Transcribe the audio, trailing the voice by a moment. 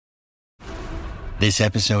This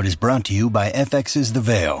episode is brought to you by FX's The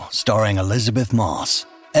Veil, starring Elizabeth Moss.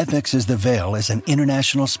 FX's The Veil is an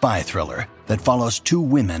international spy thriller that follows two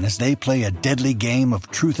women as they play a deadly game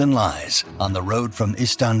of truth and lies on the road from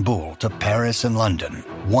Istanbul to Paris and London.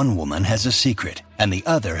 One woman has a secret, and the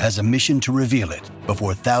other has a mission to reveal it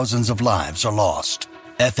before thousands of lives are lost.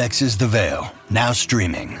 FX's The Veil, now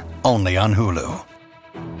streaming, only on Hulu.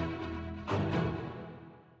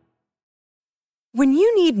 When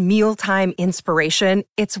you need mealtime inspiration,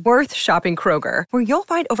 it's worth shopping Kroger, where you'll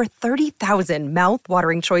find over 30,000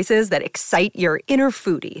 mouth-watering choices that excite your inner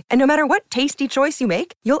foodie. And no matter what tasty choice you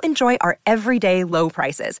make, you'll enjoy our everyday low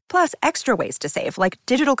prices, plus extra ways to save, like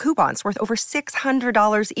digital coupons worth over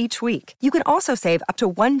 $600 each week. You can also save up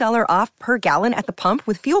to $1 off per gallon at the pump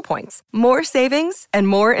with fuel points. More savings and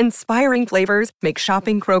more inspiring flavors make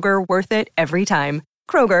shopping Kroger worth it every time.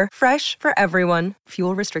 Kroger, fresh for everyone.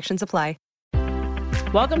 Fuel restrictions apply.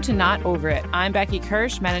 Welcome to Not Over It. I'm Becky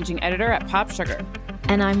Kirsch, managing editor at Pop Sugar.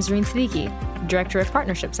 And I'm Zareen Siddiqui, director of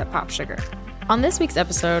partnerships at Pop Sugar. On this week's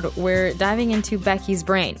episode, we're diving into Becky's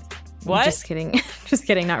brain. What? Just kidding. Just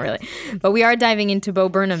kidding, not really. But we are diving into Bo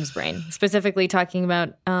Burnham's brain, specifically talking about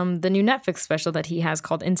the new Netflix special that he has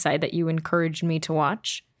called Inside that you encouraged me to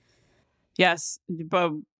watch. Yes,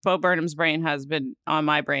 Bo Burnham's brain has been on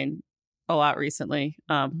my brain a lot recently,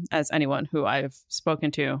 as anyone who I've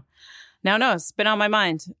spoken to now knows. It's been on my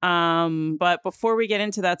mind. But before we get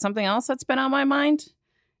into that, something else that's been on my mind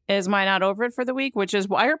is my Not Over It for the week, which is,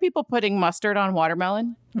 why are people putting mustard on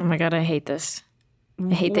watermelon? Oh my God, I hate this.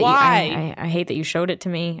 I hate that Why? I hate that you showed it to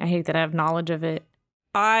me. I hate that I have knowledge of it.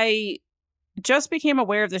 I just became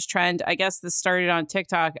aware of this trend. I guess this started on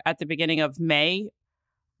TikTok at the beginning of May,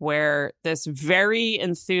 where this very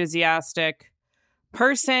enthusiastic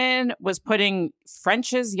person was putting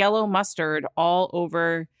French's yellow mustard all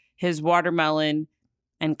over his watermelon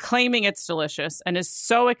and claiming it's delicious, and is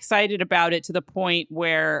so excited about it to the point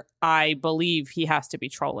where I believe he has to be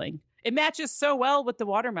trolling. It matches so well with the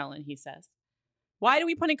watermelon, he says. Why are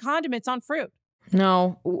we putting condiments on fruit?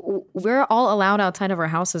 No, we're all allowed outside of our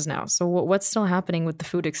houses now. So what's still happening with the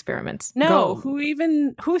food experiments? No,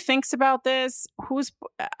 Go. who thinks about this?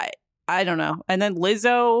 I don't know. And then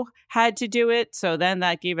Lizzo had to do it, so then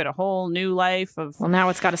that gave it a whole new life of... Well, now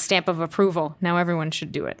it's got a stamp of approval. Now everyone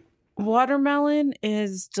should do it. Watermelon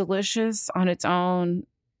is delicious on its own,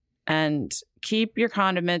 and keep your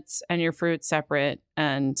condiments and your fruit separate.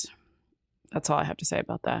 And that's all I have to say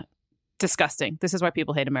about that. Disgusting. This is why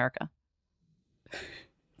people hate America.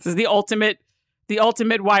 This is the ultimate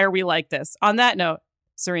why are we like this. On that note,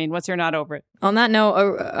 Zareen, what's your Not Over It? On that note,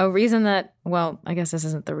 a reason that, well, I guess this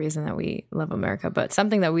isn't the reason that we love America, but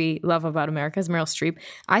something that we love about America is Meryl Streep.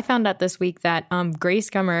 I found out this week that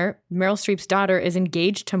Grace Gummer, Meryl Streep's daughter, is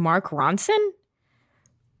engaged to Mark Ronson,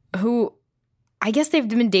 who I guess they've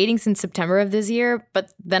been dating since September of this year,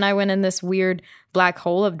 but then I went in this weird black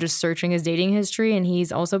hole of just searching his dating history, and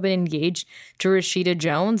he's also been engaged to Rashida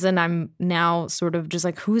Jones, and I'm now sort of just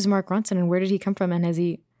like, who's Mark Ronson and where did he come from, and has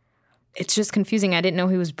he... It's just confusing. I didn't know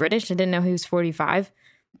he was British. I didn't know he was 45.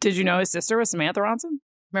 Did you know his sister was Samantha Ronson?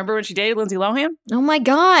 Remember when she dated Lindsay Lohan? Oh my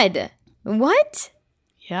God. What?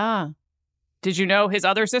 Yeah. Did you know his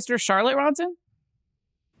other sister, Charlotte Ronson?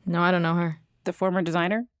 No, I don't know her. The former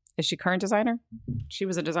designer? Is she current designer? She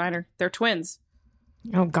was a designer. They're twins.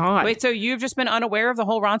 Oh God. Wait, so you've just been unaware of the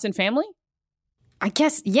whole Ronson family? I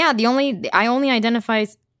guess, yeah. I only identify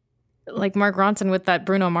like Mark Ronson with that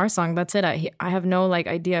Bruno Mars song. That's it. I have no like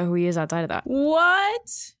idea who he is outside of that.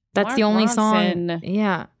 What? That's Mark the only Ronson. song.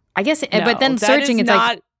 Yeah. I guess, No, but then that searching, is it's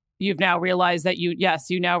not, like, you've now realized that you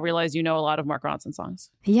now realize you know a lot of Mark Ronson songs.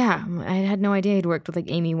 yeah, I had no idea he'd worked with like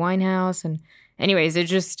Amy Winehouse. And anyways, it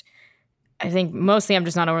just, I think mostly I'm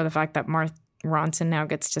just not over the fact that Mark Ronson now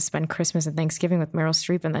gets to spend Christmas and Thanksgiving with Meryl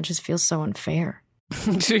Streep, and that just feels so unfair.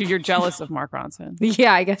 So you're jealous of Mark Ronson.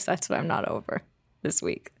 Yeah, I guess that's what I'm not over this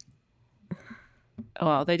week.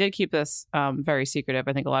 Well, they did keep this very secretive.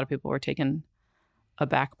 I think a lot of people were taken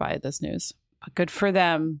aback by this news. But good for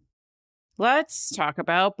them. Let's talk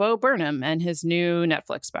about Bo Burnham and his new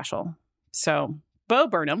Netflix special. So Bo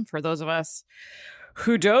Burnham, for those of us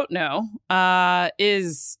who don't know,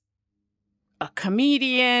 is a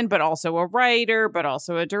comedian, but also a writer, but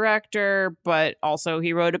also a director, but also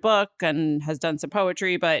he wrote a book and has done some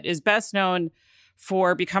poetry, but is best known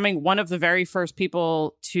for becoming one of the very first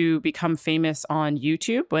people to become famous on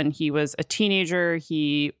YouTube. When he was a teenager,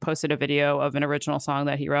 he posted a video of an original song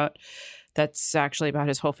that he wrote that's actually about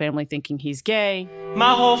his whole family thinking he's gay.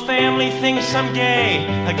 My whole family thinks I'm gay.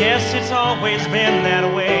 I guess it's always been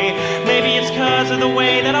that way. Maybe it's 'cause of the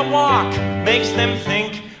way that I walk makes them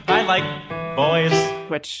think I like Boys.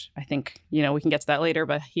 Which I think, we can get to that later,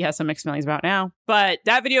 but he has some mixed feelings about now. But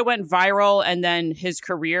that video went viral, and then his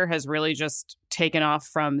career has really just taken off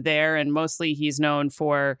from there. And mostly he's known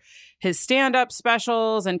for his stand-up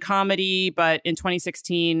specials and comedy. But in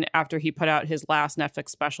 2016, after he put out his last Netflix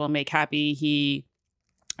special, Make Happy, he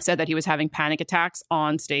said that he was having panic attacks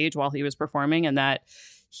on stage while he was performing, and that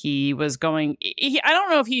he was going... I don't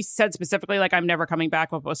know if he said specifically, like, I'm never coming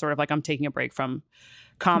back, but was sort of like, I'm taking a break from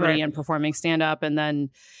comedy and performing stand-up. And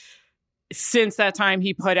then since that time,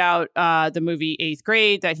 he put out the movie 8th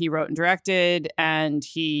Grade that he wrote and directed, and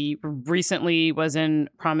he recently was in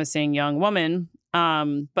Promising Young Woman.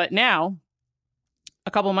 But now,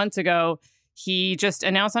 a couple months ago, he just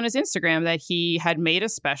announced on his Instagram that he had made a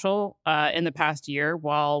special in the past year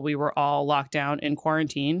while we were all locked down in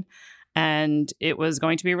quarantine. And it was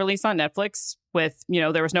going to be released on Netflix with,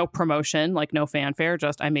 there was no promotion, like no fanfare,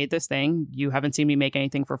 just I made this thing. You haven't seen me make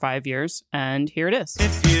anything for 5 years. And here it is.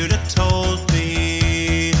 If you'd have told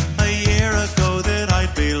me a year ago that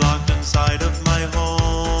I'd be locked inside of my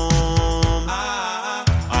home,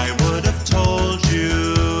 I would have told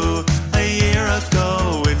you a year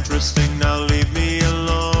ago. Interesting, now leave me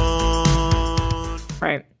alone.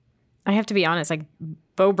 Right. I have to be honest, like,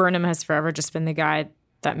 Bo Burnham has forever just been the guy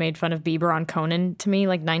that made fun of Bieber on Conan to me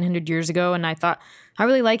like 900 years ago. And I thought, I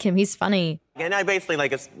really like him. He's funny. And I basically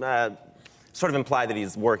sort of imply that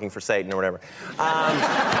he's working for Satan or whatever.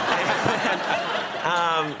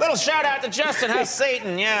 Little shout out to Justin. How's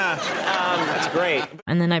Satan? Yeah. That's great.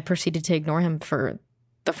 And then I proceeded to ignore him for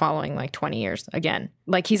the following like 20 years again.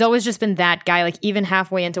 Like, he's always just been that guy. Like, even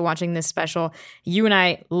halfway into watching this special, you and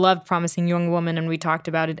I loved Promising Young Woman, and we talked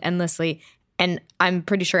about it endlessly. And I'm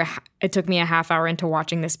pretty sure it took me a half hour into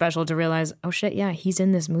watching this special to realize, oh shit, yeah, he's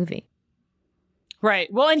in this movie.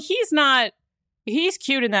 Right. Well, and he's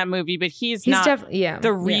cute in that movie, but he's not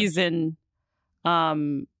the reason.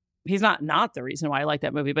 He's not the reason why I like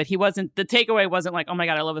that movie, but the takeaway wasn't like, oh my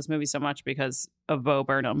God, I love this movie so much because of Bo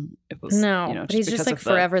Burnham. It was, but he's just like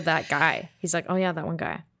forever that guy. He's like, oh yeah, that one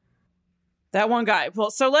guy. That one guy.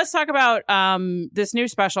 Well, so let's talk about this new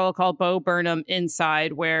special called Bo Burnham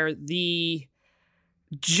Inside, where the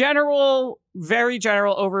very general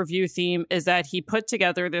overview theme is that he put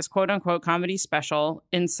together this quote unquote comedy special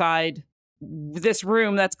inside this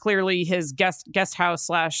room that's clearly his guest house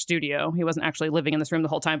 / studio. He wasn't actually living in this room the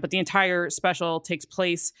whole time, but the entire special takes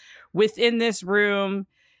place within this room.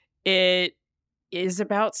 It is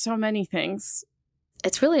about so many things.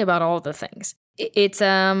 It's really about all the things. It's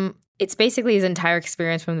basically his entire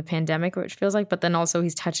experience from the pandemic, which feels like, but then also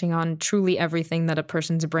he's touching on truly everything that a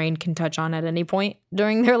person's brain can touch on at any point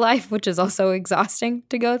during their life, which is also exhausting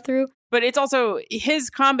to go through. But it's also, his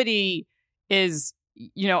comedy is,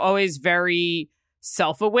 always very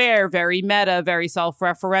self-aware, very meta, very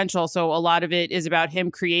self-referential. So a lot of it is about him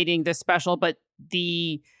creating this special, but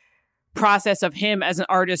the process of him as an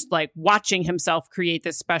artist, like watching himself create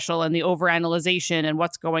this special and the overanalyzation and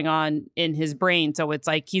what's going on in his brain. So it's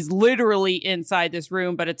like he's literally inside this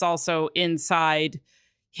room, but it's also inside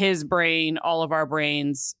his brain, all of our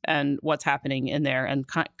brains, and what's happening in there, and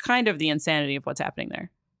kind of the insanity of what's happening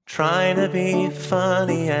there. Trying to be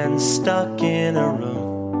funny and stuck in a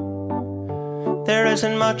room. There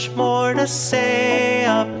isn't much more to say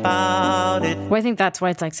about it. Well, I think that's why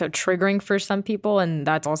it's like so triggering for some people, and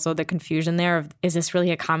that's also the confusion there of, is this really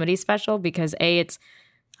a comedy special? Because it's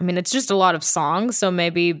just a lot of songs, so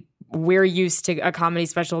maybe we're used to a comedy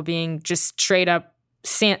special being just straight up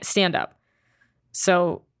stand up.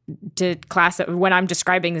 So when I'm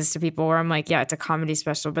describing this to people, where I'm like, yeah, it's a comedy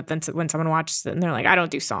special, but then when someone watches it and they're like, I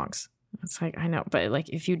don't do songs. It's like, I know, but like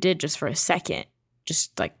if you did just for a second,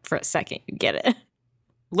 you get it.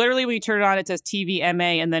 Literally, when you turn it on, it says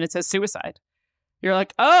TVMA, and then it says suicide. You're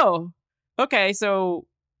like, oh, okay. So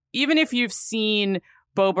even if you've seen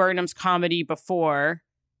Bo Burnham's comedy before,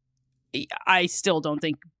 I still don't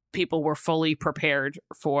think people were fully prepared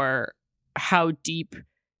for how deep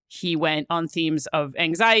he went on themes of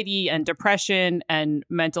anxiety and depression and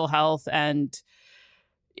mental health. And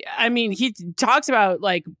I mean, he talks about,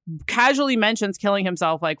 like, casually mentions killing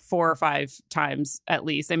himself like 4 or 5 times at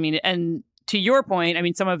least. I mean, and to your point, I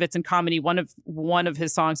mean, some of it's in comedy. One of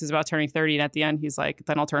his songs is about turning 30, and at the end he's like,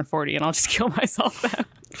 then I'll turn 40 and I'll just kill myself then.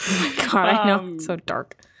 Oh my God, I know. It's so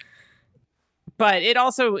dark. But it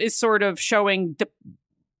also is sort of showing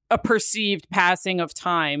a perceived passing of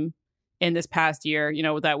time in this past year,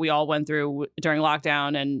 that we all went through during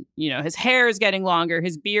lockdown. And, his hair is getting longer,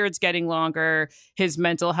 his beard's getting longer, his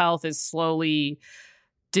mental health is slowly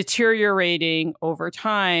deteriorating over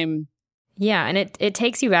time. Yeah, and it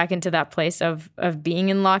takes you back into that place of being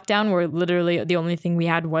in lockdown where literally the only thing we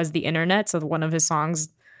had was the internet. So one of his songs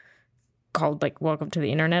called like Welcome to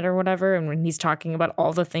the Internet or whatever, and when he's talking about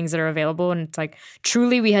all the things that are available, and it's like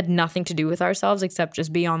truly we had nothing to do with ourselves except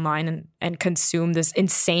just be online and consume this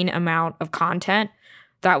insane amount of content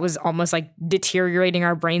that was almost like deteriorating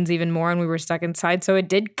our brains even more, and we were stuck inside. So it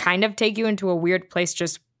did kind of take you into a weird place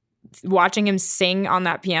just watching him sing on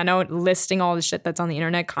that piano, listing all the shit that's on the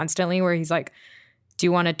internet constantly, where he's like, do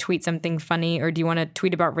you want to tweet something funny, or do you want to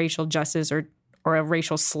tweet about racial justice or a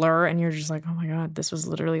racial slur? And you're just like, oh my God, this was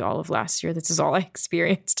literally all of last year. This is all I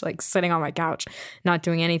experienced, like sitting on my couch, not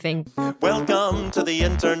doing anything. Welcome to the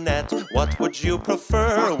internet. What would you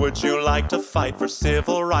prefer? Would you like to fight for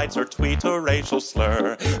civil rights or tweet a racial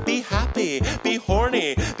slur? Be happy, be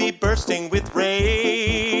horny, be bursting with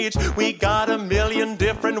rage. We got a million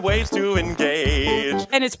different ways to engage.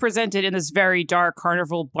 And it's presented in this very dark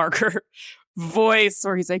Carnival Barker voice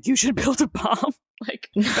where he's like, you should build a bomb. Like,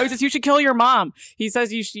 he says, you should kill your mom. He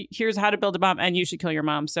says, here's how to build a bomb, and you should kill your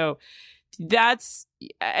mom. So this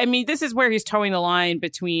is where he's towing the line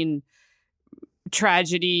between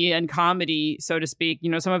tragedy and comedy, so to speak.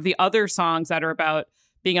 You know, some of the other songs that are about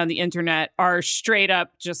being on the internet are straight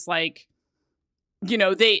up just like, you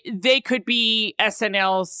know, they could be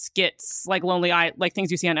SNL skits, like Lonely Eye, like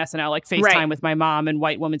things you see on SNL, like FaceTime with my mom and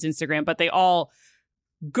White Woman's Instagram, but they all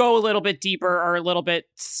go a little bit deeper or a little bit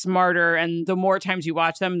smarter. And the more times you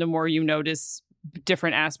watch them, the more you notice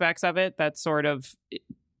different aspects of it that sort of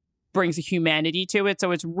brings a humanity to it.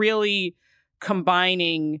 So it's really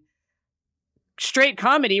combining straight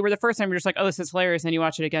comedy where the first time you're just like, oh, this is hilarious. And you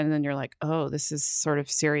watch it again and then you're like, oh, this is sort of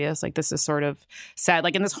serious. Like, this is sort of sad.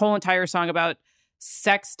 Like in this whole entire song about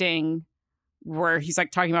sexting where he's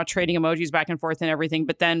like talking about trading emojis back and forth and everything.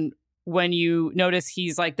 But then when you notice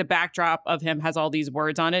he's like the backdrop of him has all these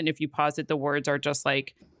words on it. And if you pause it, the words are just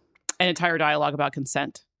like an entire dialogue about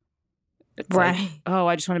consent. It's right. Like, oh,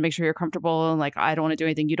 I just want to make sure you're comfortable. And like, I don't want to do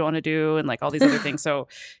anything you don't want to do. And like all these other things. So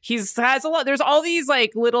has a lot. There's all these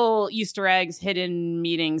like little Easter eggs, hidden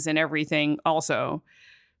meanings and everything also,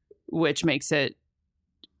 which makes it.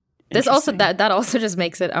 This also that also just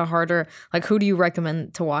makes it a harder, like, who do you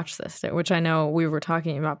recommend to watch this? Which I know we were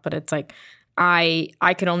talking about, but it's like,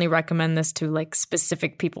 I could only recommend this to like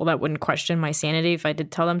specific people that wouldn't question my sanity if I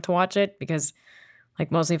did tell them to watch it, because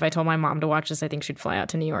like mostly if I told my mom to watch this, I think she'd fly out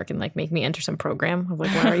to New York and like make me enter some program of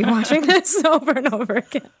like, why are you watching this over and over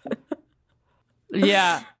again?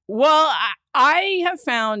 Yeah. Well, I have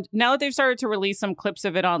found now that they've started to release some clips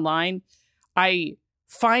of it online, I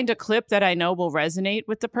find a clip that I know will resonate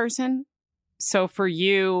with the person. So for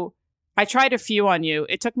you, I tried a few on you.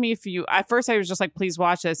 It took me a few. At first, I was just like, please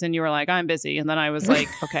watch this. And you were like, I'm busy. And then I was like,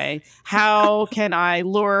 okay, how can I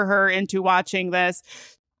lure her into watching this?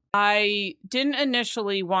 I didn't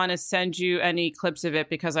initially want to send you any clips of it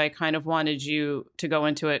because I kind of wanted you to go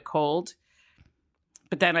into it cold.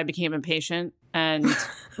 But then I became impatient. And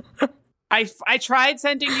I tried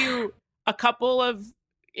sending you a couple of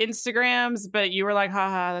Instagrams, but you were like,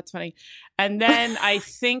 haha, that's funny. And then I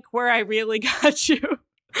think where I really got you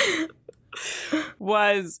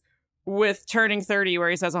was with Turning 30, where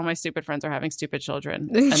he says all my stupid friends are having stupid children.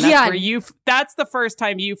 And that's where that's the first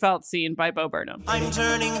time you felt seen by Bo Burnham. I'm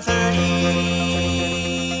turning 30,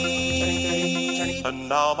 and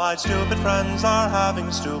now my stupid friends are having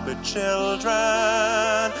stupid children.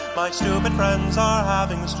 My stupid friends are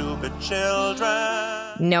having stupid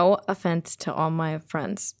children. No offense to all my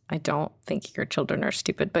friends. I don't think your children are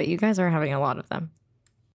stupid, but you guys are having a lot of them.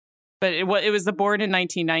 But it was the born in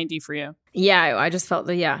 1990 for you. Yeah, I just felt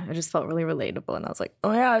really relatable, and I was like,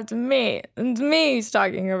 oh yeah, it's me he's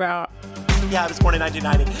talking about. Yeah, I was born in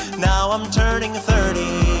 1990. Now I'm turning 30.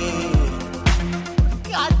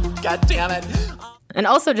 God damn it. And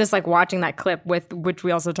also just like watching that clip with, which we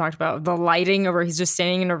also talked about, the lighting where he's just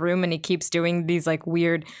standing in a room and he keeps doing these like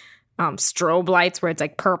weird strobe lights where it's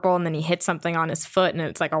like purple and then he hits something on his foot and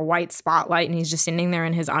it's like a white spotlight and he's just sitting there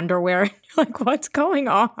in his underwear. And you're like, what's going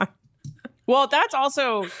on? Well, that's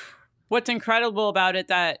also what's incredible about it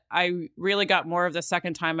that I really got more of the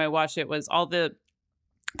second time I watched it was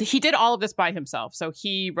he did all of this by himself. So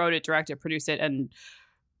he wrote it, directed, produced it, and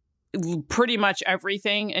pretty much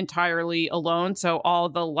everything entirely alone. So all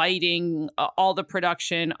the lighting, all the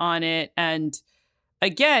production on it. And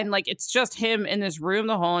again, like it's just him in this room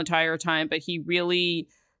the whole entire time, but he really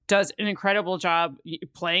does an incredible job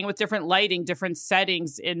playing with different lighting, different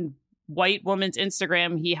settings. In White Woman's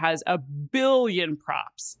Instagram, he has a billion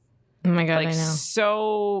props. Oh my God, like, I know.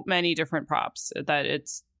 So many different props that the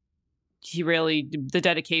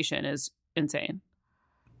dedication is insane.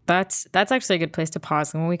 That's actually a good place to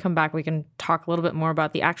pause. And when we come back, we can talk a little bit more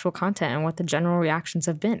about the actual content and what the general reactions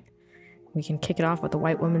have been. We can kick it off with the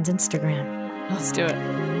white woman's Instagram. Let's do it.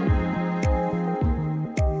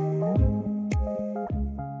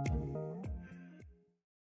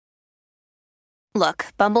 Look,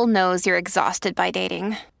 Bumble knows you're exhausted by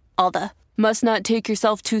dating. All the must not take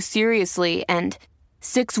yourself too seriously and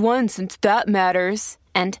 6'1" since that matters.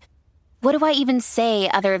 And what do I even say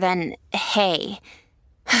other than hey?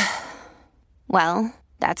 Well,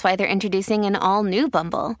 that's why they're introducing an all-new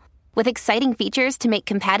Bumble with exciting features to make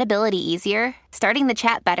compatibility easier, starting the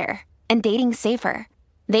chat better, and dating safer.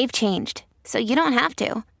 They've changed, so you don't have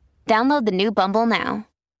to. Download the new Bumble now.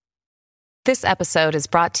 This episode is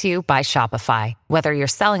brought to you by Shopify. Whether you're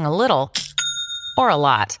selling a little or a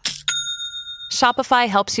lot, Shopify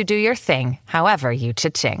helps you do your thing, however you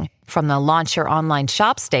cha-ching. From the launch your online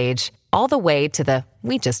shop stage, all the way to the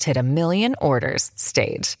we just hit 1 million orders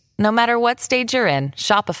stage. No matter what stage you're in,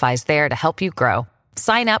 Shopify's there to help you grow.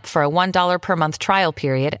 Sign up for a $1 per month trial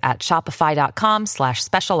period at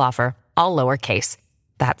shopify.com/special offer, all lowercase.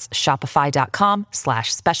 That's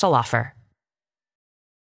shopify.com/special offer.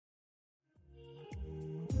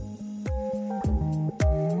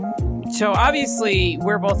 So obviously,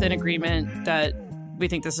 we're both in agreement that we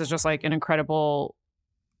think this is just like an incredible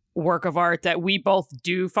work of art that we both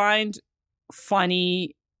do find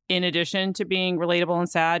funny in addition to being relatable and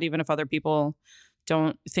sad, even if other people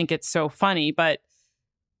don't think it's so funny. But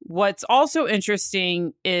what's also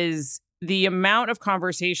interesting is the amount of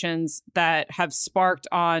conversations that have sparked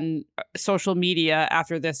on social media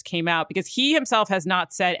after this came out, because he himself has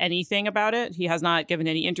not said anything about it. He has not given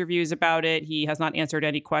any interviews about it. He has not answered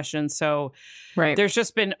any questions. So there's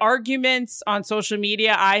just been arguments on social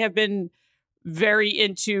media. I have been very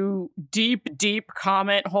into deep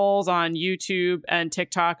comment holes on YouTube and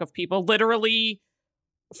TikTok of people literally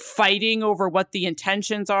fighting over what the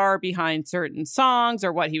intentions are behind certain songs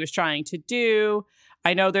or what he was trying to do.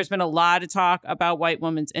 I know there's been a lot of talk about White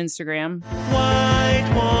Woman's Instagram.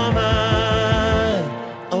 White woman,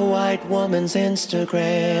 a white woman's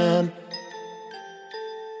Instagram.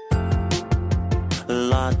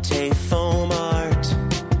 Latte foam art,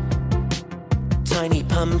 tiny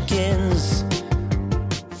pumpkins,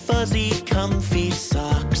 fuzzy comfy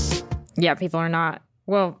socks. Yeah, people are not.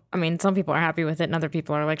 Well, I mean, some people are happy with it and other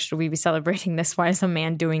people are like, should we be celebrating this? Why is a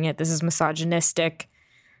man doing it? This is misogynistic.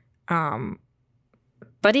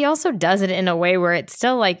 But he also does it in a way where it's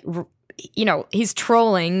still like, you know, he's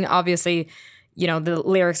trolling. Obviously, you know, the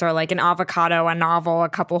lyrics are like an avocado, a novel, a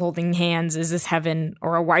couple holding hands. Is this heaven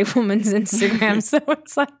or a white woman's Instagram? So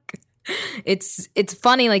it's like, it's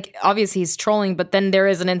funny. Like, obviously he's trolling, but then there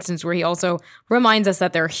is an instance where he also reminds us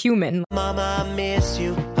that they're human. Mama, I miss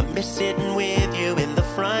you. I miss sitting with you in the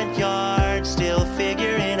front yard, still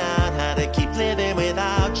figuring out how to keep living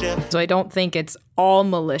without you. So I don't think it's all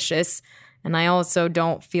malicious. And I also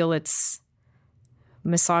don't feel it's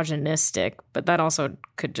misogynistic, but that also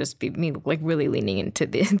could just be me like really leaning into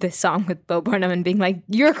the song with Bo Burnham and being like,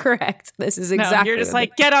 you're correct. This is exactly. No, you're just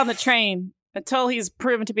like, get on the train until he's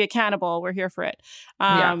proven to be a cannibal. We're here for it.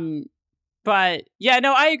 But yeah,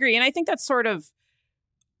 no, I agree. And I think that sort of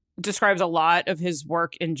describes a lot of his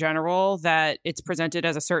work in general, that it's presented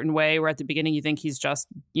as a certain way where at the beginning you think he's just,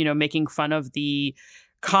 you know, making fun of the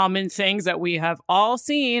common things that we have all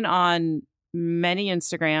seen on many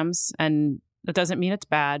Instagrams, and that doesn't mean it's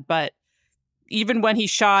bad. But even when he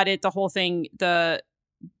shot it, the whole thing, the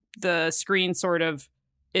screen sort of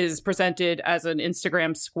is presented as an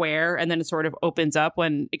Instagram square, and then it sort of opens up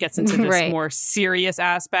when it gets into this more serious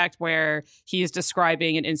aspect where he is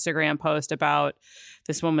describing an Instagram post about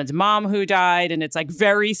this woman's mom who died, and it's like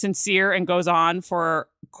very sincere and goes on for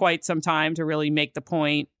quite some time to really make the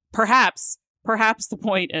point. Perhaps the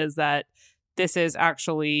point is that this is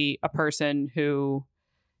actually a person who,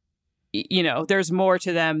 you know, there's more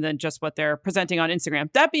to them than just what they're presenting on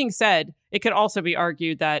Instagram. That being said, it could also be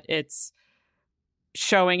argued that it's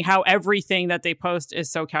showing how everything that they post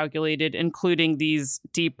is so calculated, including these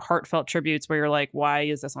deep, heartfelt tributes where you're like, why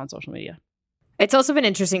is this on social media? It's also been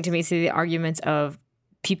interesting to me to see the arguments of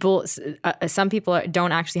people. Some people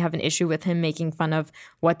don't actually have an issue with him making fun of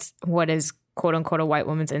what is quote unquote a white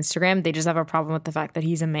woman's Instagram. They just have a problem with the fact that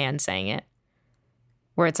he's a man saying it.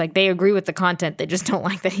 Where it's like they agree with the content, they just don't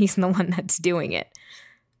like that he's the one that's doing it.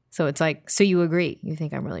 So it's like, so you agree. You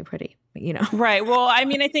think I'm really pretty, you know? Right. Well, I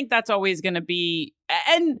mean, I think that's always going to be,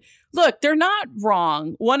 and look, they're not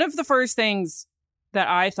wrong. One of the first things that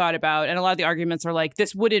I thought about, and a lot of the arguments are like,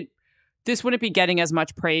 this wouldn't be getting as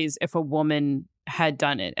much praise if a woman had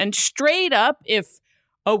done it. And straight up, if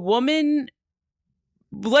a woman,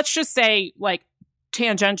 let's just say like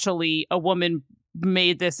tangentially a woman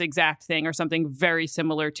made this exact thing or something very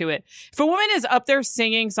similar to it. If a woman is up there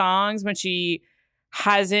singing songs when she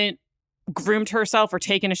hasn't groomed herself or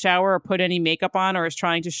taken a shower or put any makeup on or is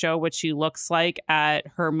trying to show what she looks like at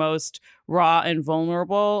her most raw and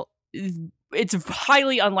vulnerable, it's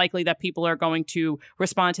highly unlikely that people are going to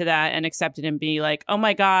respond to that and accept it and be like, oh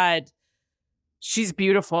my God, she's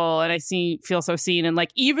beautiful and I feel so seen. And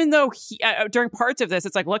like, even though during parts of this,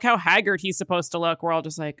 it's like, look how haggard he's supposed to look. We're all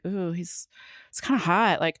just like, ooh, it's kind of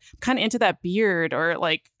hot. Like, I'm kind of into that beard. Or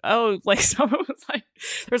like, oh, like someone was like,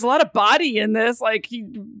 there's a lot of body in this. Like he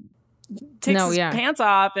takes his pants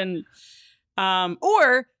off and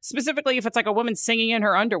or specifically if it's like a woman singing in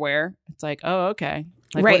her underwear, it's like, oh, okay.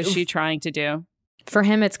 Like, right. What is she trying to do? For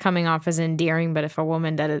him, it's coming off as endearing, but if a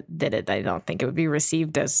woman did it, I don't think it would be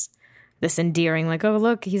received as this endearing, like, oh,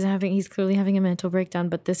 look, he's clearly having a mental breakdown,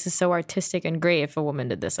 but this is so artistic and great. If a woman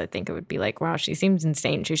did this, I think it would be like, wow, she seems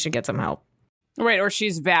insane. She should get some help. Right. Or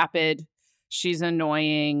she's vapid. She's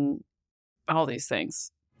annoying. All these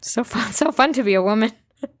things. So fun to be a woman.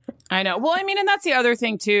 I know. Well, I mean, and that's the other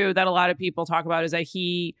thing, too, that a lot of people talk about is that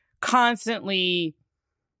he constantly,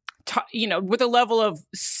 with a level of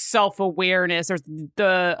self-awareness. There's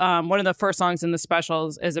the one of the first songs in the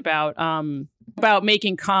specials is about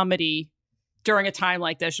making comedy during a time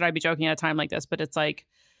like this. Should I be joking at a time like this? But it's like,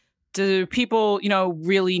 do people,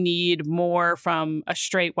 really need more from a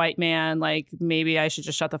straight white man? Like, maybe I should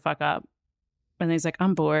just shut the fuck up. And he's like,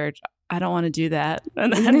 I'm bored. I don't want to do that.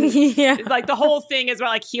 And then like the whole thing is about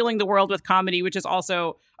like healing the world with comedy, which is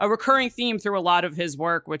also a recurring theme through a lot of his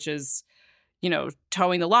work, which is,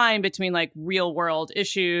 towing the line between like real world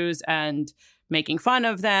issues and making fun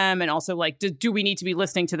of them. And also like, do we need to be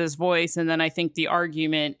listening to this voice? And then I think the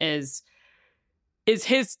argument does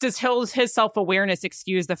his self-awareness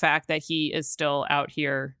excuse the fact that he is still out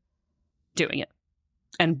here doing it?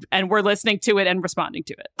 And we're listening to it and responding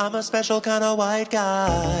to it. I'm a special kind of white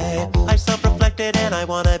guy. I self-reflected and I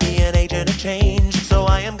want to be an agent of change. So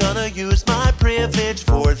I am going to use my privilege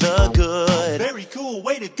for the good. Very cool.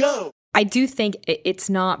 Way to go. I do think it's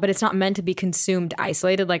not meant to be consumed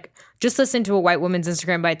isolated. Like, just listen to a white woman's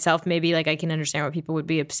Instagram by itself. Maybe like I can understand why people would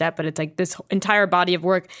be upset, but it's like this entire body of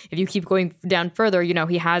work. If you keep going down further,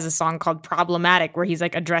 he has a song called Problematic where he's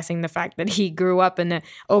like addressing the fact that he grew up in an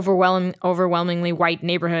overwhelmingly white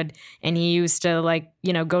neighborhood. And he used to like,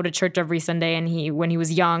 go to church every Sunday. And when he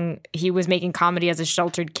was young, he was making comedy as a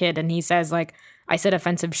sheltered kid. And he says like, I said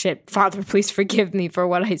offensive shit. Father, please forgive me for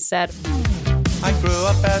what I said. I grew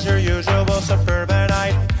up as your usual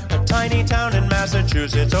suburbanite, a tiny town in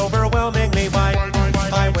Massachusetts, overwhelmingly white.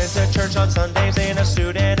 I went to church on Sundays in a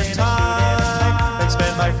suit and a tie, and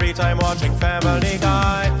spent my free time watching Family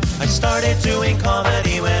Guy. I started doing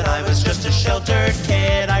comedy when I was just a sheltered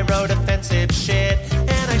kid. I wrote offensive shit,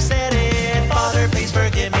 and I said it. Father, please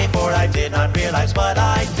forgive me, for I did not realize what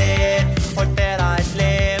I did, or that I'd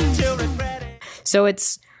live to regret it. So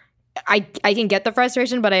I can get the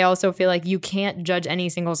frustration, but I also feel like you can't judge any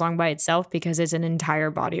single song by itself because it's an entire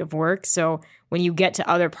body of work. So when you get to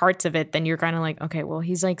other parts of it, then you're kind of like, okay, well,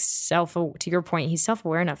 he's like to your point, he's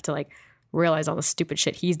self-aware enough to like realize all the stupid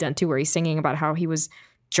shit he's done too, where he's singing about how he was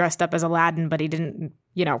dressed up as Aladdin, but he didn't,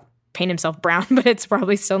 paint himself brown, but it's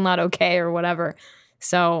probably still not okay or whatever.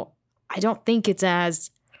 So I don't think it's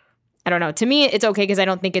I don't know. To me, it's okay because I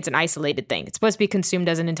don't think it's an isolated thing. It's supposed to be consumed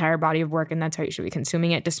as an entire body of work, and that's how you should be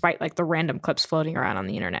consuming it, despite like the random clips floating around on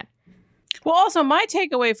the internet. Well, also, my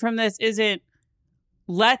takeaway from this isn't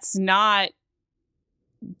let's not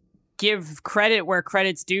give credit where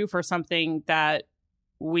credit's due for something that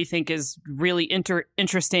we think is really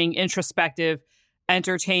interesting, introspective,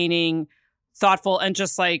 entertaining, thoughtful, and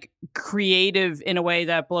just like creative in a way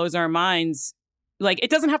that blows our minds. Like, it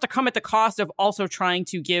doesn't have to come at the cost of also trying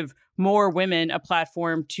to give more women a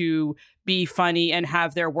platform to be funny and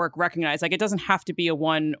have their work recognized. Like, it doesn't have to be a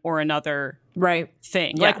one or another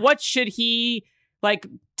thing. Yeah. Like, what should he like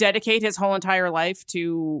dedicate his whole entire life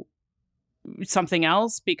to something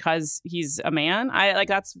else because he's a man?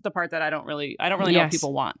 That's the part that I don't really know what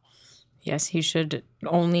people want. Yes, he should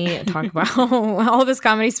only talk about all of his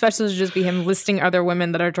comedy specials should just be him listing other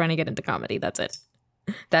women that are trying to get into comedy. That's it.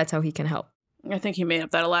 That's how he can help. I think he made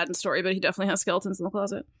up that Aladdin story, but he definitely has skeletons in the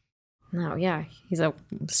closet. No, yeah. He's a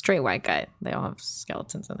straight white guy. They all have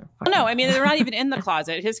skeletons in their fucking... No, I mean, they're not even in the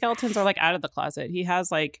closet. His skeletons are like out of the closet. He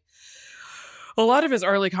has like... A lot of his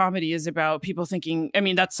early comedy is about people thinking... I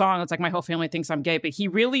mean, that song, it's like, my whole family thinks I'm gay, but he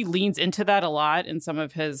really leans into that a lot in some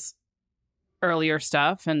of his earlier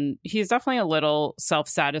stuff. And he's definitely a little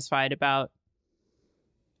self-satisfied about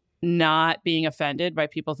not being offended by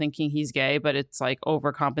people thinking he's gay, but it's like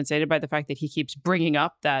overcompensated by the fact that he keeps bringing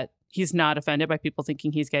up that he's not offended by people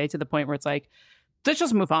thinking he's gay, to the point where it's like, let's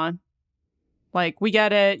just move on. Like, we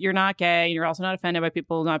get it. You're not gay. And you're also not offended by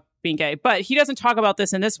people not being gay. But he doesn't talk about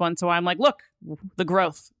this in this one. So I'm like, look, the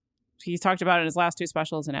growth. He's talked about it in his last 2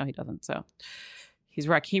 specials, and now he doesn't. So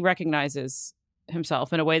he recognizes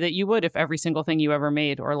himself in a way that you would if every single thing you ever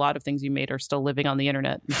made, or a lot of things you made, are still living on the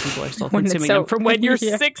internet and people are still consuming them from when you're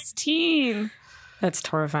 16. That's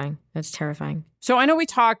terrifying. That's terrifying. So I know we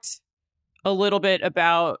talked a little bit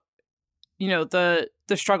about, you know, the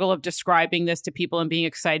struggle of describing this to people and being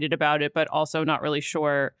excited about it, but also not really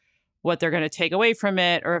sure what they're going to take away from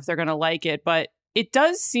it or if they're going to like it. But it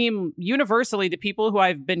does seem universally the people who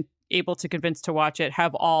I've been able to convince to watch it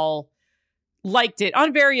have all liked it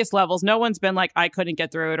on various levels. No one's been like, I couldn't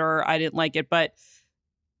get through it or I didn't like it. But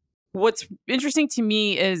what's interesting to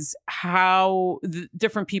me is how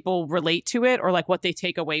different people relate to it, or like what they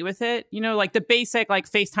take away with it. You know, like the basic, like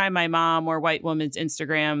FaceTime my mom or white woman's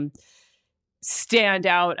Instagram stand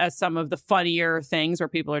out as some of the funnier things where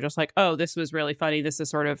people are just like, oh, this was really funny. This is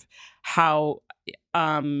sort of how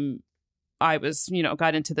I was, you know,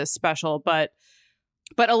 got into this special. But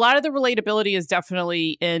a lot of the relatability is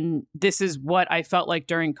definitely in, this is what I felt like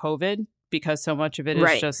during COVID, because so much of it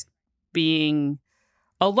is just being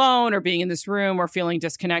alone or being in this room or feeling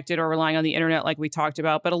disconnected or relying on the internet like we talked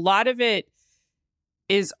about. But a lot of it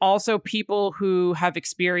is also people who have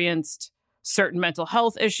experienced certain mental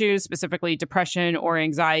health issues, specifically depression or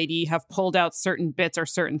anxiety, have pulled out certain bits or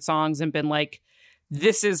certain songs and been like,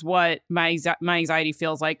 this is what my anxiety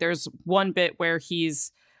feels like. There's one bit where he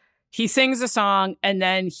sings a song and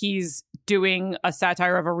then he's doing a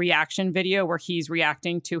satire of a reaction video where he's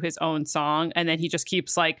reacting to his own song. And then he just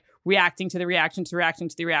keeps like reacting to the reaction, to reacting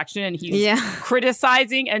to the reaction. And he's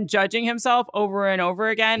criticizing and judging himself over and over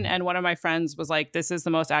again. And one of my friends was like, this is the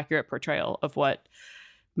most accurate portrayal of what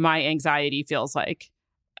my anxiety feels like.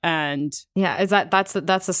 And yeah, is that's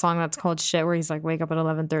the song that's called Shit, where he's like, wake up at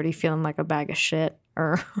 11:30 feeling like a bag of shit,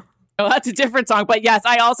 or oh, that's a different song. But yes,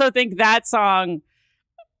 I also think that song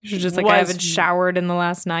just like, I haven't showered in the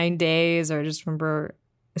last 9 days, or just remember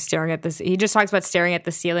staring at this. He just talks about staring at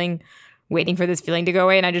the ceiling, waiting for this feeling to go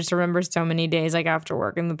away. And I just remember so many days like after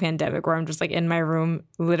work in the pandemic where I'm just like in my room,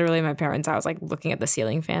 literally my parents' house, like looking at the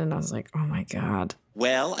ceiling fan, and I was like, oh my God.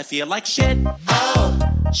 Well, I feel like shit. Oh,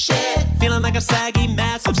 shit. Feeling like a saggy,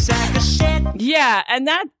 massive sack of shit. Yeah, and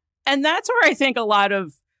that's where I think a lot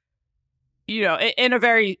of, you know, in a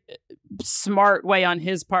very smart way on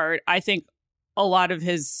his part, I think a lot of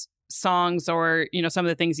his songs, or, you know, some of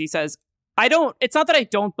the things he says, it's not that I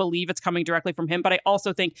don't believe it's coming directly from him, but I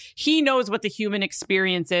also think he knows what the human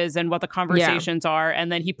experience is and what the conversations are. And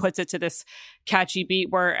then he puts it to this catchy beat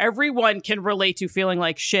where everyone can relate to feeling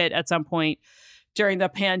like shit at some point during the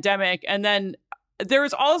pandemic. And then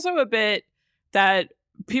there's also a bit that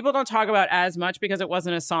people don't talk about as much because it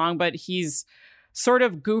wasn't a song, but he's sort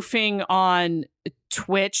of goofing on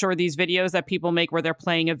Twitch or these videos that people make where they're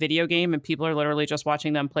playing a video game and people are literally just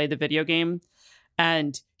watching them play the video game.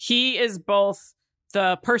 And he is both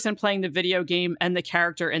the person playing the video game and the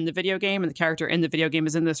character in the video game. And the character in the video game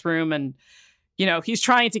is in this room. And, you know, he's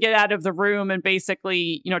trying to get out of the room and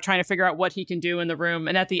basically, you know, trying to figure out what he can do in the room.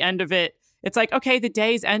 And at the end of it, it's like, okay, the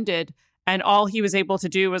day's ended. And all he was able to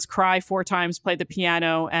do was cry 4 times, play the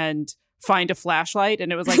piano, and find a flashlight.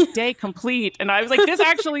 And it was like, day complete. And I was like, this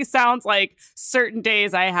actually sounds like certain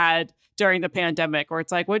days I had during the pandemic, where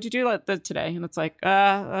it's like, what'd you do today? And it's like,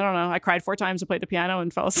 I don't know. I cried 4 times to play the piano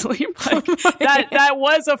and fell asleep. Like that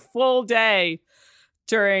was a full day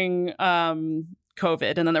during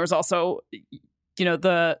COVID. And then there was also, you know,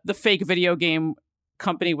 the fake video game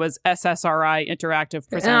company was SSRI Interactive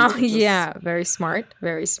Presents. Oh, yeah. Very smart.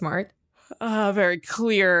 Very smart. Very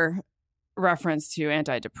clear reference to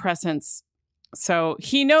antidepressants. So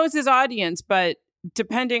he knows his audience, but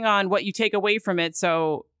depending on what you take away from it,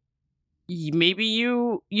 so maybe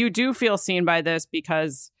you do feel seen by this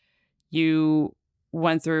because you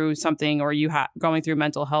went through something, or you going through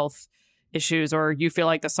mental health issues, or you feel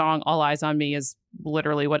like the song All Eyes on Me is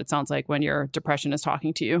literally what it sounds like when your depression is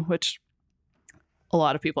talking to you, which a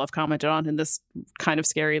lot of people have commented on in this kind of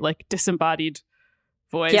scary, like disembodied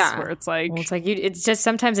voice, where it's like, well, it's just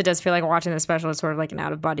sometimes it does feel like watching the special is sort of like an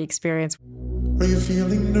out of body experience. Are you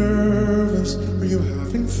feeling nervous? Are you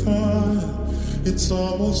having fun? It's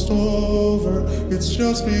almost over, it's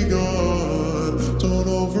just begun. Don't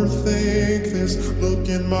overthink this, look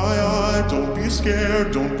in my eye. Don't be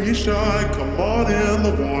scared, don't be shy. Come on in,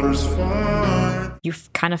 the water's fine. You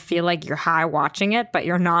kind of feel like you're high watching it, but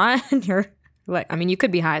you're not. You're like, I mean, you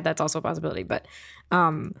could be high, that's also a possibility, but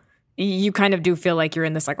you kind of do feel like you're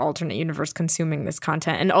in this like alternate universe consuming this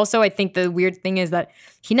content. And also I think the weird thing is that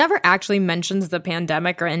he never actually mentions the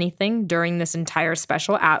pandemic or anything during this entire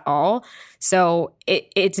special at all. So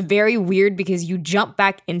it's very weird because you jump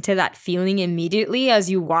back into that feeling immediately as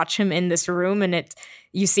you watch him in this room, and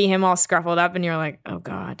you see him all scruffled up and you're like, oh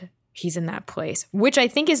God, he's in that place. Which I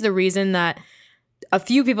think is the reason that a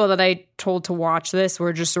few people that I told to watch this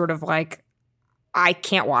were just sort of like, I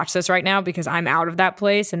can't watch this right now because I'm out of that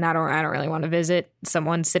place and I don't really want to visit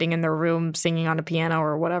someone sitting in their room singing on a piano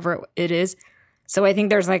or whatever it is. So I think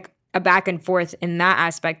there's like a back and forth in that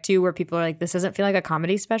aspect too, where people are like, this doesn't feel like a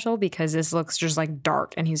comedy special because this looks just like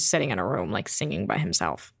dark and he's sitting in a room like singing by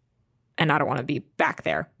himself. And I don't want to be back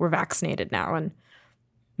there. We're vaccinated now and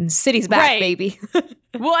the city's back, baby.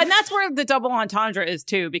 Well, and that's where the double entendre is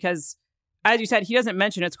too, because as you said, he doesn't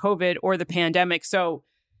mention it's COVID or the pandemic. So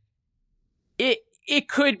it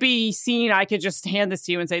could be seen, I could just hand this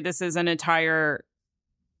to you and say this is an entire,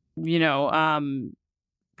 what's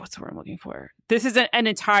the word I'm looking for? This is an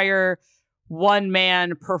entire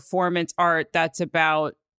one-man performance art that's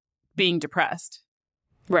about being depressed.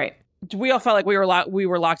 Right. We all felt like we were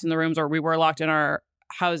locked in the rooms, or we were locked in our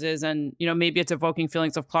houses, and, maybe it's evoking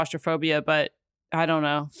feelings of claustrophobia, but I don't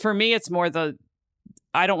know. For me, it's more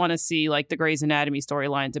I don't want to see like the Grey's Anatomy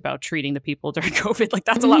storylines about treating the people during COVID. Like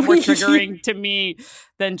that's a lot more triggering to me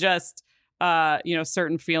than just,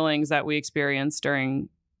 certain feelings that we experienced during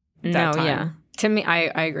that time. Yeah. To me,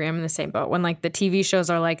 I agree. I'm in the same boat. When like the TV shows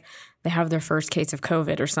are like, they have their first case of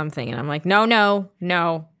COVID or something. And I'm like, no,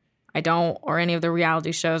 I don't. Or any of the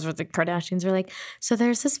reality shows where the Kardashians are like, so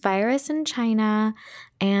there's this virus in China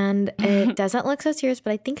and it doesn't look so serious,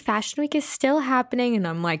 but I think Fashion Week is still happening. And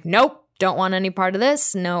I'm like, nope. Don't want any part of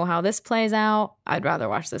this, know how this plays out. I'd rather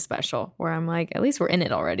watch this special where I'm like, at least we're in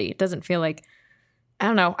it already. It doesn't feel like, I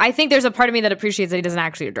don't know. I think there's a part of me that appreciates that he doesn't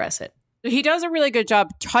actually address it. He does a really good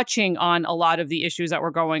job touching on a lot of the issues that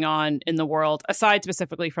were going on in the world, aside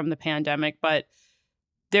specifically from the pandemic. But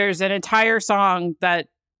there's an entire song that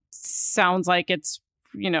sounds like it's,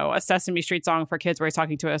 a Sesame Street song for kids where he's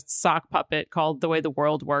talking to a sock puppet called The Way the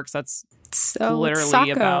World Works. That's so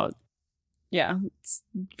literally about... Yeah,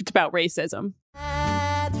 it's about racism.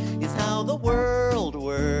 That is how the world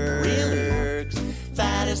works. Really?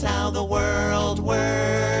 That is how the world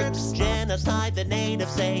works. Genocide the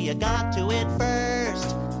natives say you got to it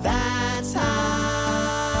first. That's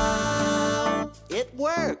how it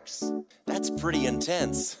works. That's pretty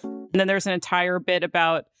intense. And then there's an entire bit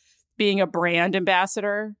about being a brand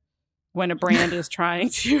ambassador when a brand is trying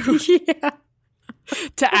to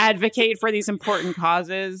to advocate for these important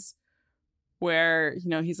causes. Where,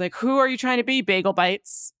 he's like, who are you trying to be, Bagel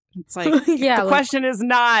Bites? It's like, the question is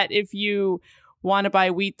not if you want to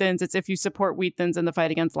buy Wheat Thins, it's if you support Wheat Thins in the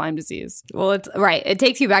fight against Lyme disease. Well, it's right. It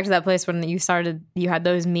takes you back to that place when you had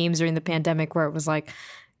those memes during the pandemic where it was like,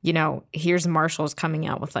 here's Marshalls coming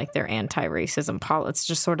out with like their anti-racism policy. It's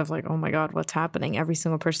just sort of like, oh my God, what's happening? Every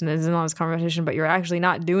single person is in on this conversation, but you're actually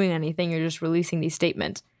not doing anything. You're just releasing these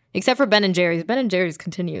statements. Except for Ben & Jerry's. Ben & Jerry's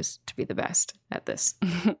continues to be the best at this.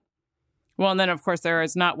 Well, and then, of course, there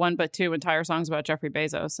is not one but two entire songs about Jeffrey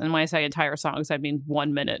Bezos. And when I say entire songs, I mean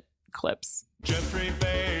 1 minute clips. Jeffrey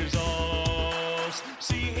Bezos,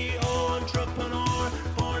 CEO, entrepreneur,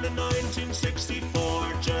 born in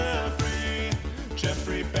 1964.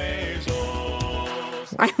 Jeffrey Bezos.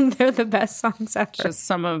 They're the best songs ever. Just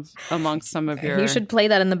amongst some of your... You should play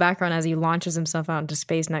that in the background as he launches himself out into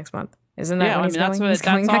space next month. Isn't that what he's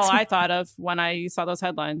going? That's all I thought of when I saw those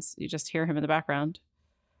headlines. You just hear him in the background.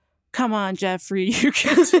 Come on, Jeffrey, you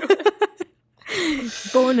can do it.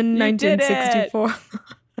 Born in 1964.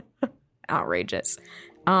 Outrageous.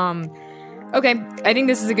 Okay, I think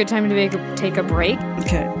this is a good time to take a break.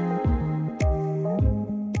 Okay.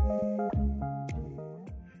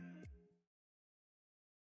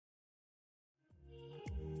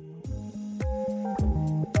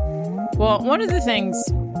 Well, one of the things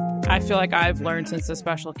I feel like I've learned since the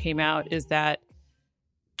special came out is that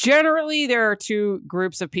generally, there are two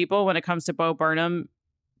groups of people when it comes to Bo Burnham.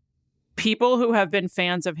 People who have been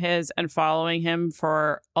fans of his and following him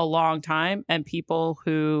for a long time, and people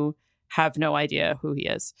who have no idea who he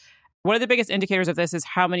is. One of the biggest indicators of this is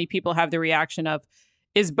how many people have the reaction of,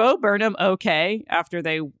 is Bo Burnham okay after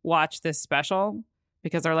they watch this special?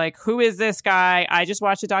 Because they're like, who is this guy? I just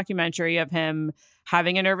watched a documentary of him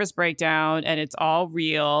having a nervous breakdown, and it's all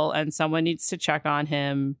real, and someone needs to check on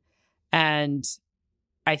him. And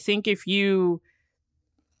I think if you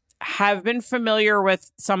have been familiar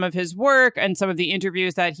with some of his work and some of the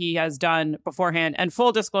interviews that he has done beforehand, and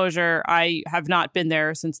full disclosure, I have not been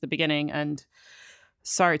there since the beginning. And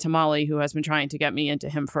Sorry to Molly, who has been trying to get me into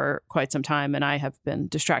him for quite some time, and I have been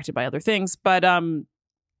distracted by other things. But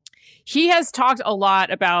he has talked a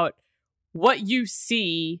lot about what you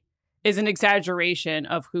see is an exaggeration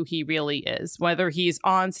of who he really is, whether he's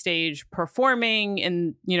on stage performing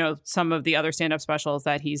in, some of the other stand-up specials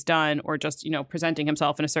that he's done, or just, presenting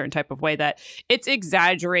himself in a certain type of way, that it's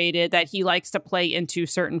exaggerated, that he likes to play into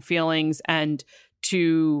certain feelings and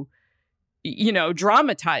to,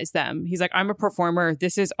 dramatize them. He's like, I'm a performer.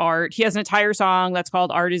 This is art. He has an entire song that's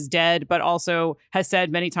called Art is Dead, but also has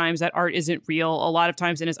said many times that art isn't real. A lot of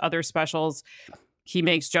times in his other specials, he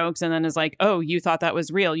makes jokes and then is like, oh, you thought that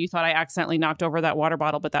was real. You thought I accidentally knocked over that water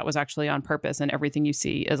bottle, but that was actually on purpose, and everything you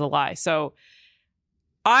see is a lie. So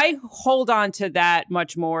I hold on to that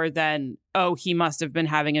much more than, oh, he must have been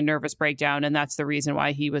having a nervous breakdown, and that's the reason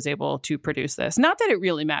why he was able to produce this. Not that it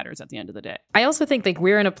really matters at the end of the day. I also think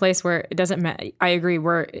we're in a place where it doesn't matter. I agree.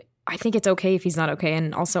 I think it's okay if he's not okay.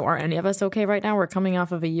 And also, are any of us okay right now? We're coming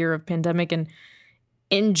off of a year of pandemic. And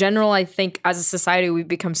in general, I think as a society, we've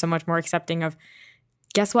become so much more accepting of,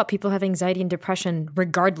 guess what? People have anxiety and depression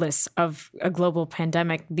regardless of a global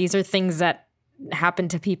pandemic. These are things that happen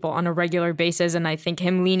to people on a regular basis. And I think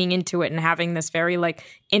him leaning into it and having this very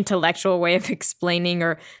intellectual way of explaining,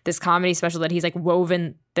 or this comedy special that he's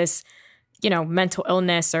woven this, mental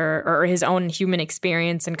illness or his own human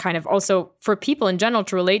experience, and kind of also for people in general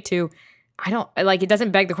to relate to. It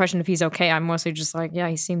doesn't beg the question if he's okay. I'm mostly just yeah,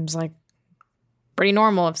 he seems pretty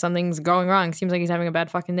normal. If something's going wrong, seems like he's having a bad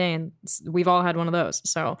fucking day, and we've all had one of those.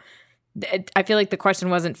 So I feel like the question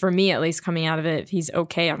wasn't, for me at least, coming out of it, if he's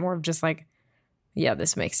okay. I'm more of just yeah,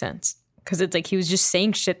 this makes sense, because it's he was just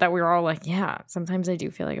saying shit that we were all yeah, sometimes I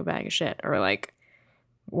do feel like a bag of shit, or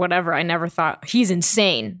whatever. I never thought he's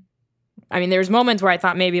insane. I mean, there's moments where I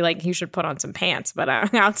thought maybe he should put on some pants, but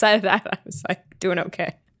outside of that, I was doing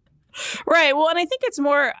okay. Right. Well, and I think it's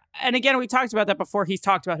more, and again, we talked about that before. He's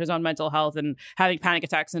talked about his own mental health and having panic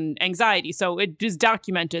attacks and anxiety. So it is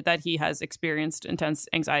documented that he has experienced intense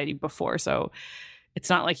anxiety before. So it's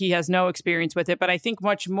not like he has no experience with it. But I think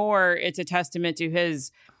much more it's a testament to his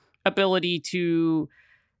ability to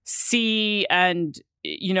see and,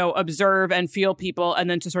 observe and feel people, and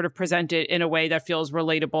then to sort of present it in a way that feels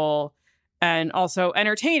relatable and also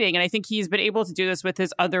entertaining. And I think he's been able to do this with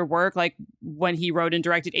his other work, like when he wrote and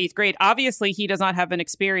directed 8th Grade. Obviously, he does not have an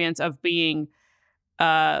experience of being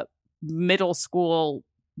a middle school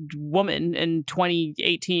woman in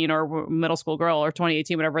 2018, or middle school girl or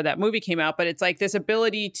 2018, whatever that movie came out. But it's this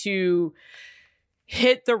ability to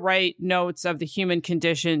hit the right notes of the human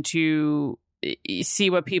condition, to see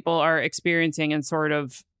what people are experiencing and sort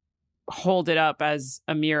of hold it up as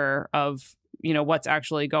a mirror of what's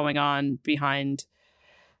actually going on behind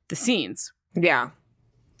the scenes. Yeah,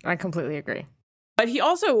 I completely agree. But he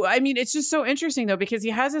also, it's just so interesting, though, because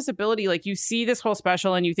he has this ability, you see this whole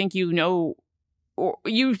special and you think or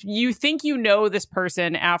you think this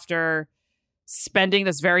person after spending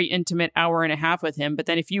this very intimate hour and a half with him. But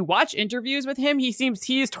then if you watch interviews with him,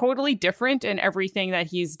 he is totally different in everything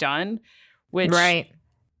that he's done, which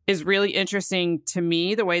is really interesting to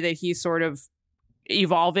me, the way that he's sort of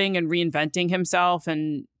evolving and reinventing himself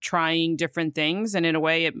and trying different things. And in a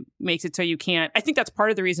way, it makes it so you can't. I think that's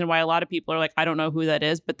part of the reason why a lot of people are I don't know who that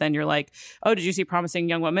is. But then you're oh, did you see Promising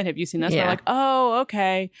Young Woman? Have you seen this? Yeah. They're oh,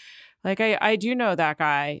 okay. I do know that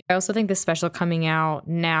guy. I also think this special coming out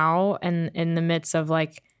now and in the midst of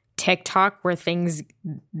TikTok, where things,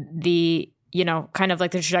 kind of the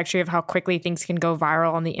trajectory of how quickly things can go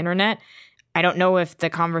viral on the internet. I don't know if the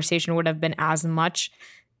conversation would have been as much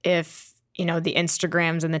if the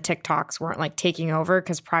Instagrams and the TikToks weren't taking over,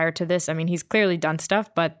 because prior to this, he's clearly done stuff,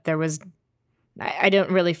 but I don't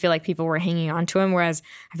really feel like people were hanging on to him. Whereas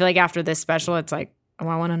I feel after this special, it's I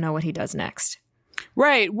want to know what he does next.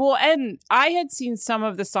 Right. Well, and I had seen some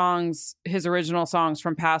of the songs, his original songs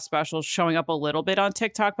from past specials, showing up a little bit on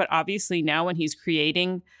TikTok, but obviously now when he's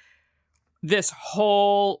creating this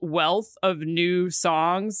whole wealth of new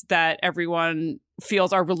songs that everyone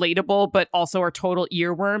feels are relatable, but also are total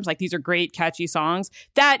earworms. These are great, catchy songs.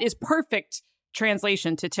 That is perfect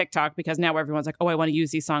translation to TikTok, because now everyone's oh, I want to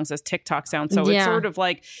use these songs as TikTok sound. So it's sort of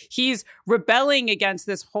he's rebelling against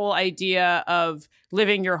this whole idea of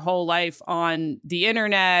living your whole life on the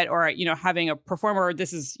internet, or, having a performer.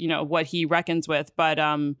 This is, what he reckons with. But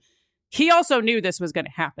he also knew this was going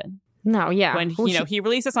to happen. No, yeah. When he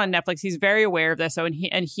released this on Netflix, he's very aware of this. So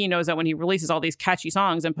and he knows that when he releases all these catchy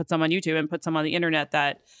songs and puts them on YouTube and puts them on the internet,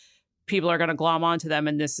 that people are going to glom onto them.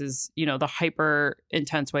 And this is, the hyper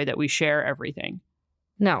intense way that we share everything.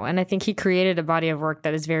 No, and I think he created a body of work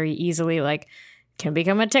that is very easily can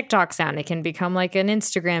become a TikTok sound. It can become like an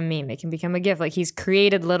Instagram meme. It can become a GIF. Like he's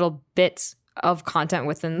created little bits of content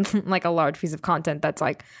within like a large piece of content that's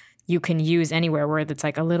like you can use anywhere, where it's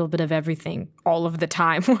like a little bit of everything all of the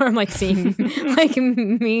time, where I'm like seeing like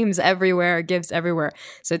memes everywhere, GIFs everywhere.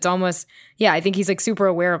 So it's almost, yeah, I think he's like super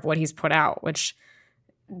aware of what he's put out, which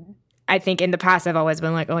I think in the past I've always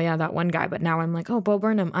been like, oh yeah, that one guy. But now I'm like, oh, Bo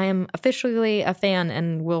Burnham, I am officially a fan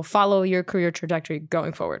and will follow your career trajectory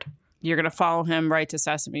going forward. You're going to follow him right to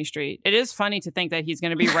Sesame Street. It is funny to think that he's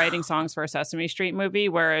going to be writing songs for a Sesame Street movie,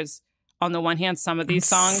 whereas on the one hand, some of these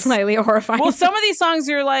songs... Slightly horrifying. Well, some of these songs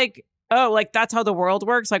you're like, oh, like that's how the world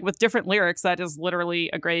works. Like with different lyrics, that is literally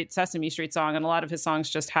a great Sesame Street song. And a lot of his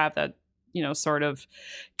songs just have that, you know, sort of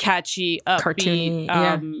catchy,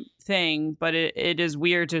 upbeat thing. But it is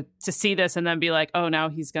weird to see this and then be like, oh, now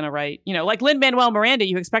he's going to write, you know, like Lin-Manuel Miranda,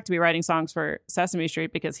 you expect to be writing songs for Sesame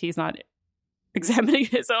Street because he's not examining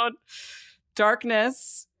his own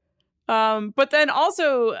darkness. But then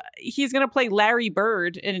also he's going to play Larry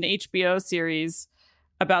Bird in an HBO series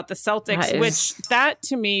about the Celtics, which that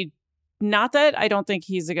to me, not that I don't think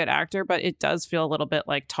he's a good actor, but it does feel a little bit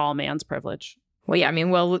like tall man's privilege. Well, yeah, I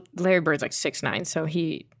mean, Larry Bird's like 6'9", so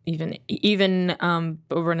he even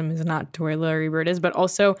Bo Burnham is not to where Larry Bird is, but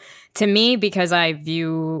also to me, because I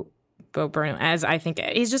view Bo Burnham as, I think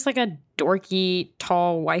he's just like a dorky,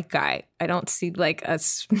 tall, white guy. I don't see like a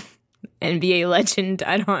NBA legend.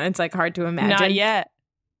 It's like hard to imagine. Not yet.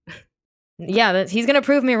 Yeah, he's gonna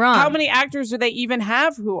prove me wrong. How many actors do they even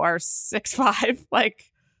have who are 6'5"?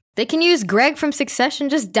 Like, they can use Greg from Succession,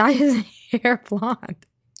 just dye his hair blonde.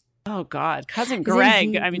 Oh God, cousin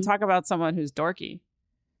Greg. I mean, talk about someone who's dorky.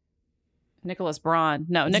 Nicholas Braun.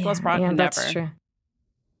 No, Nicholas Braun can that's never.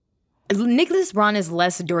 True. Nicholas Braun is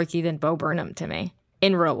less dorky than Bo Burnham to me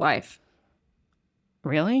in real life.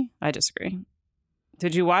 Really? I disagree.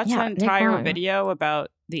 Did you watch the entire video about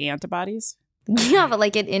the antibodies? Yeah, but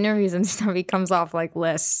like in interviews and stuff, he comes off like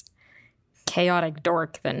less chaotic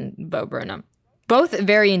dork than Bo Burnham. Both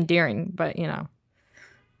very endearing, but you know,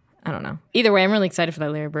 I don't know. Either way, I'm really excited for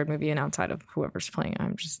that Larry Bird movie, and outside of whoever's playing,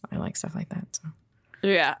 I like stuff like that. So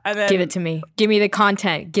yeah, and then, give it to me. Give me the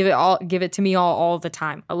content. Give it to me all the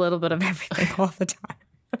time. A little bit of everything all the time.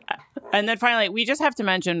 And then finally, we just have to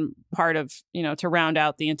mention part of, you know, to round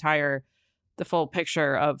out the full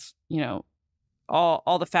picture of, you know,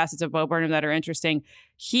 all the facets of Bo Burnham that are interesting.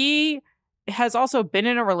 He has also been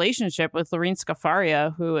in a relationship with Lorene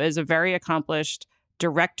Scafaria, who is a very accomplished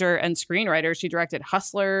director and screenwriter. She directed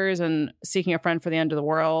Hustlers and Seeking a Friend for the End of the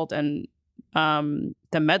World and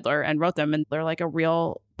The Meddler, and wrote them. And they're like a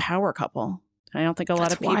real power couple. I don't think a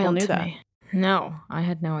lot of people knew that. No, I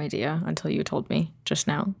had no idea until you told me just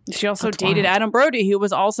now. She also dated Adam Brody, who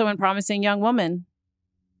was also in Promising Young Woman.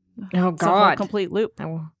 Oh, God. It's a complete loop.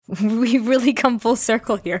 We really come full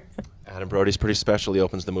circle here. Adam Brody's pretty special. He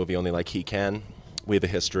opens the movie only like he can. We have a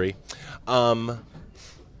history.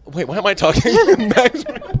 Wait, why am I talking?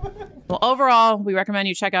 Well, overall, we recommend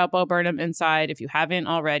you check out Bo Burnham Inside if you haven't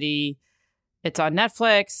already. It's on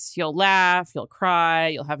Netflix. You'll laugh, you'll cry,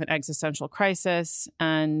 you'll have an existential crisis,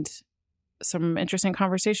 and some interesting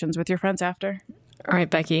conversations with your friends after. All right,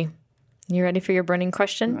 Becky, you ready for your burning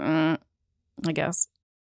question? I guess.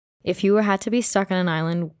 If you had to be stuck on an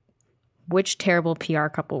island, which terrible PR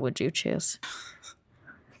couple would you choose?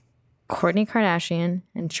 Kourtney Kardashian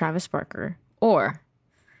and Travis Barker, or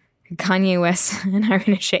Kanye West and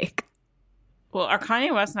Irina Shayk? Well, are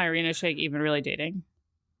Kanye West and Irina Shayk even really dating?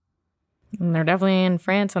 They're definitely in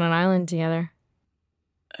France on an island together.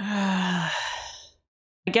 I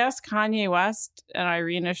guess Kanye West and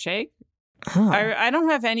Irina Shayk. Oh. I don't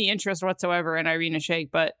have any interest whatsoever in Irina Shayk,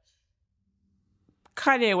 but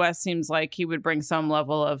Kanye West seems like he would bring some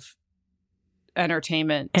level of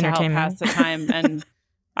entertainment to help pass the time. And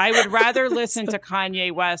I would rather listen to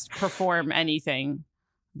Kanye West perform anything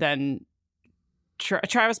than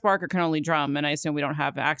Travis Barker can only drum, and I assume we don't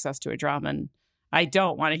have access to a drum, and I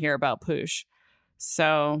don't want to hear about Poosh.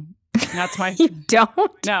 So that's my... You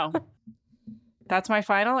don't? No. That's my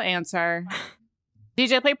final answer.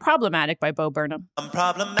 DJ, play Problematic by Bo Burnham. I'm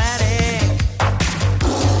problematic.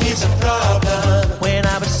 It's a problem. When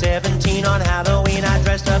I was 17 on Halloween, I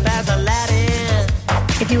dressed up as Aladdin.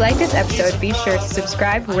 If you like this episode, be sure to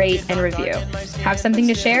subscribe, rate, and review. Have something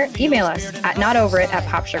to share? Email us at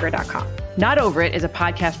notoverit@popsugar.com. Not Over It is a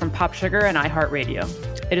podcast from Pop Sugar and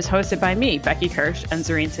iHeartRadio. It is hosted by me, Becky Kirsch, and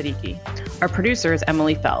Zareen Siddiqui. Our producer is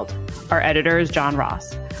Emily Feld. Our editor is John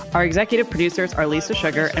Ross. Our executive producers are Lisa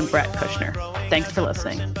Sugar and Brett Kushner. Thanks for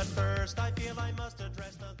listening.